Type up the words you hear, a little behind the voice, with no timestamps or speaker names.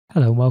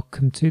Hello and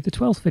welcome to the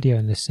 12th video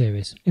in this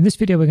series. In this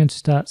video we're going to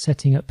start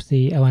setting up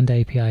the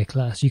Oanda API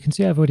class. You can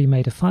see I've already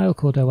made a file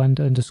called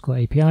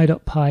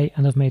oanda_api.py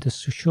and I've made a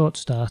short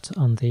start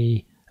on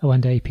the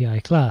Oanda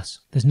API class.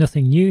 There's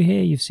nothing new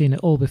here, you've seen it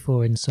all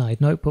before inside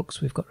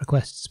notebooks. We've got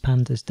requests,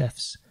 pandas,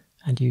 defs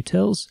and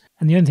utils.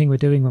 And the only thing we're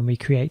doing when we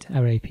create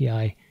our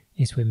API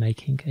is we're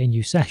making a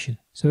new session.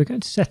 So we're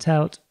going to set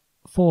out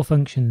 4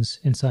 functions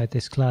inside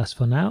this class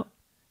for now.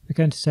 We're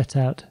going to set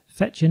out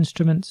fetch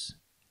instruments,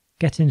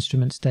 get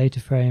instruments data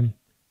frame,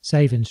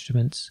 save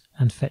instruments,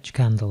 and fetch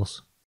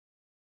candles.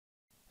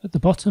 At the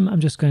bottom, I'm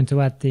just going to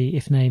add the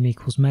if name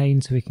equals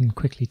main so we can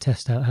quickly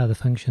test out how the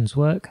functions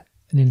work.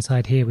 And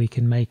inside here, we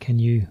can make a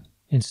new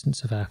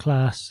instance of our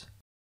class.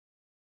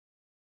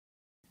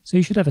 So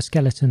you should have a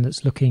skeleton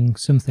that's looking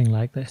something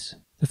like this.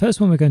 The first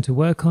one we're going to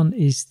work on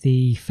is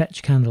the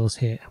fetch candles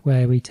here,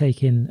 where we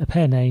take in a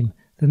pair name,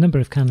 the number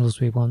of candles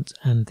we want,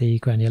 and the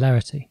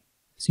granularity.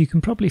 So you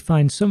can probably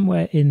find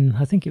somewhere in,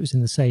 I think it was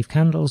in the Save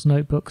Candles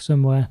notebook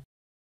somewhere,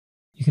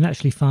 you can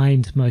actually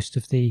find most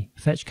of the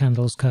fetch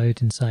candles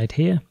code inside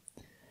here.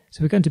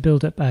 So we're going to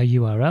build up our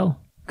URL,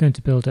 we're going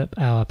to build up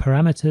our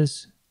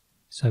parameters.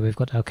 So we've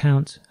got our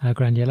count, our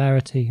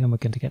granularity, and we're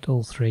going to get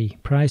all 3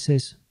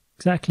 prices.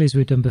 Exactly as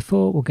we've done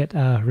before, we'll get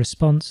our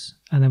response,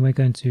 and then we're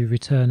going to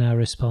return our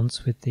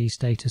response with the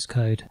status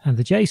code and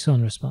the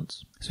JSON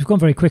response. So we've gone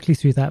very quickly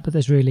through that, but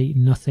there's really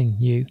nothing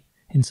new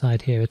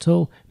inside here at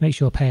all. Make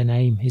sure pair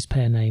name is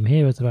pair name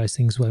here, otherwise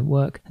things won't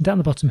work. And down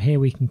the bottom here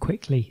we can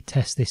quickly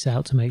test this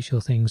out to make sure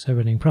things are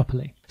running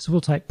properly. So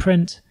we'll type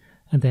print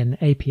and then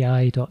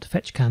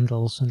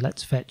api.fetchCandles, and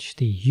let's fetch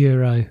the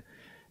euro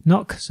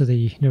NOK, so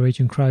the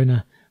Norwegian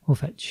kroner. We'll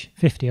fetch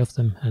 50 of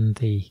them and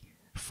the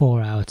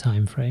 4-hour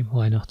time frame,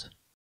 why not?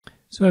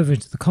 So over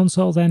into the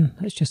console then,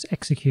 let's just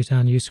execute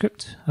our new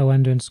script,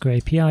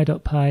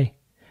 oanda_api.py.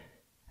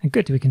 And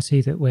good, we can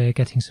see that we're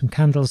getting some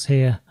candles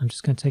here. I'm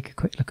just going to take a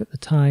quick look at the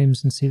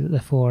times and see that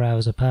they're 4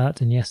 hours apart.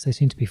 And yes, they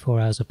seem to be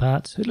 4 hours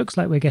apart. So it looks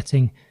like we're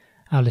getting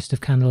our list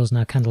of candles and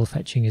our candle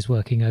fetching is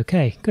working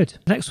okay. Good.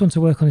 The next one to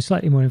work on is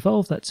slightly more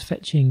involved. That's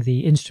fetching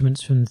the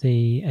instruments from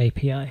the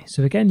API.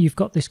 So again, you've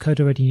got this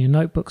code already in your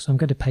notebook, so I'm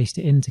going to paste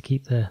it in to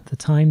keep the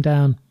time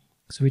down.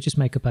 So we just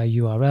make up our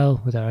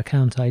URL with our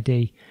account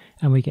ID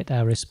and we get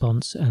our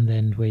response, and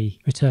then we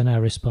return our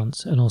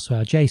response and also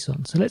our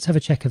JSON. So let's have a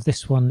check of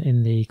this one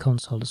in the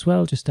console as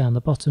well, just down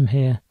the bottom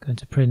here. Going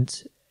to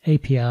print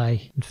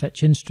API and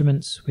fetch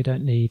instruments. We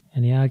don't need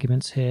any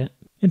arguments here.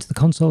 Into the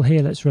console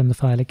here, let's run the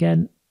file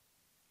again.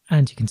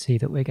 And you can see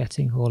that we're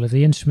getting all of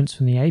the instruments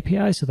from the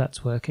API, so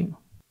that's working.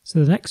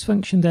 So the next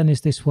function then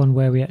is this one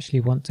where we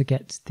actually want to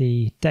get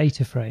the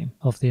data frame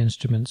of the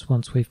instruments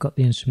once we've got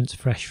the instruments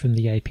fresh from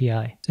the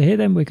API. So here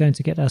then we're going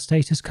to get our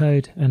status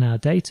code and our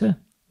data,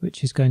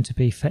 which is going to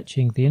be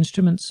fetching the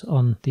instruments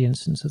on the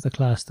instance of the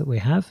class that we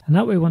have. And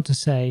that we want to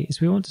say is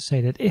we want to say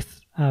that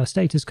if our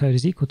status code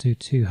is equal to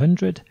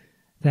 200,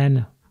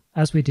 then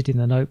as we did in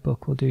the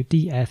notebook, we'll do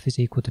df is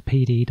equal to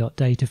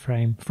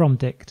pd.dataframe from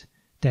dict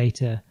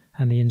data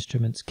and the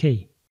instruments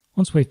key.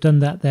 Once we've done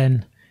that,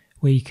 then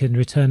we can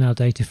return our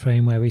data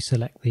frame where we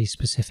select the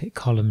specific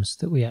columns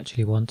that we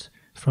actually want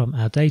from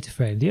our data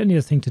frame. The only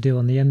other thing to do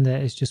on the end there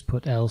is just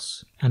put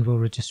else, and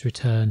we'll just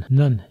return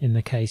none in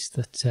the case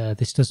that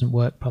this doesn't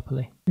work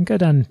properly. We can go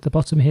down the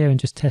bottom here and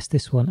just test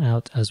this one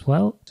out as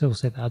well. So we'll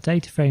say that our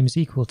data frame is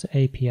equal to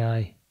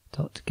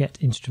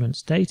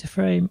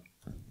api.getInstrumentsDataFrame,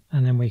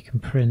 and then we can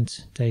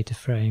print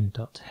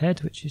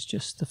dataframe.head, which is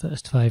just the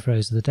first 5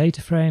 rows of the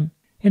data frame,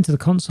 into the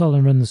console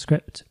and run the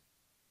script.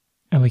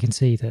 And we can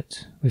see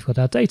that we've got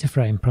our data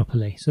frame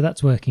properly, so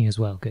that's working as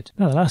well. Good.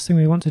 Now the last thing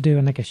we want to do,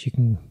 and I guess you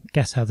can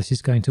guess how this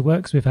is going to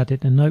work, because we've had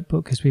it in a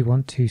notebook, is we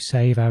want to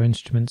save our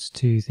instruments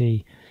to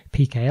the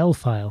pkl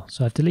file.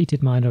 So I've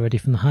deleted mine already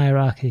from the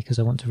hierarchy because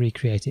I want to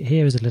recreate it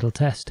here as a little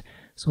test.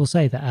 So we'll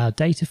say that our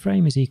data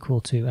frame is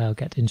equal to our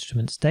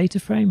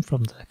getInstrumentsDataFrame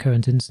from the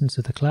current instance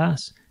of the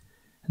class.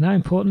 And now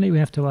importantly, we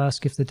have to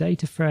ask if the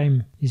data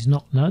frame is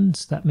not none,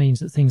 so that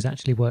means that things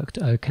actually worked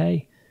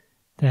okay.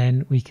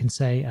 Then we can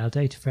say our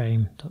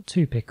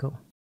dataframe.toPickle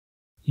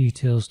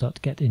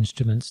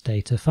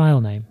utils.getInstrumentsData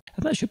file name.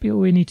 And that should be all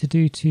we need to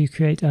do to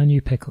create our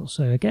new pickle.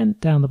 So again,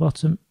 down the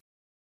bottom,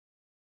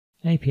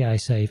 API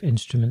save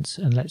instruments,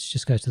 and let's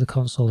just go to the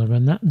console and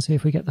run that and see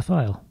if we get the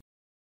file.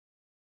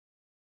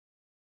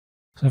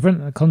 So I've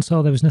run the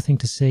console, there was nothing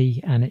to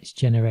see, and it's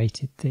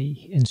generated the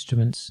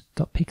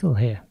instruments.pickle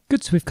here.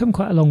 Good, so we've come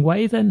quite a long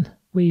way then.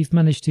 We've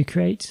managed to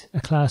create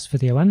a class for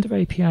the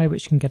Oanda API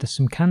which can get us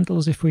some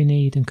candles if we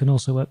need, and can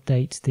also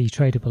update the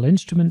tradable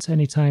instruments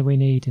anytime we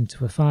need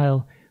into a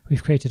file.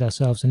 We've created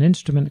ourselves an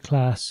instrument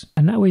class,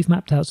 and now we've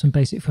mapped out some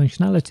basic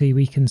functionality.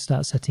 We can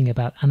start setting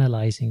about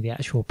analysing the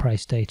actual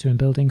price data and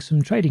building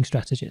some trading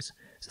strategies.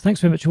 So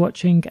thanks very much for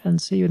watching,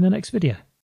 and see you in the next video.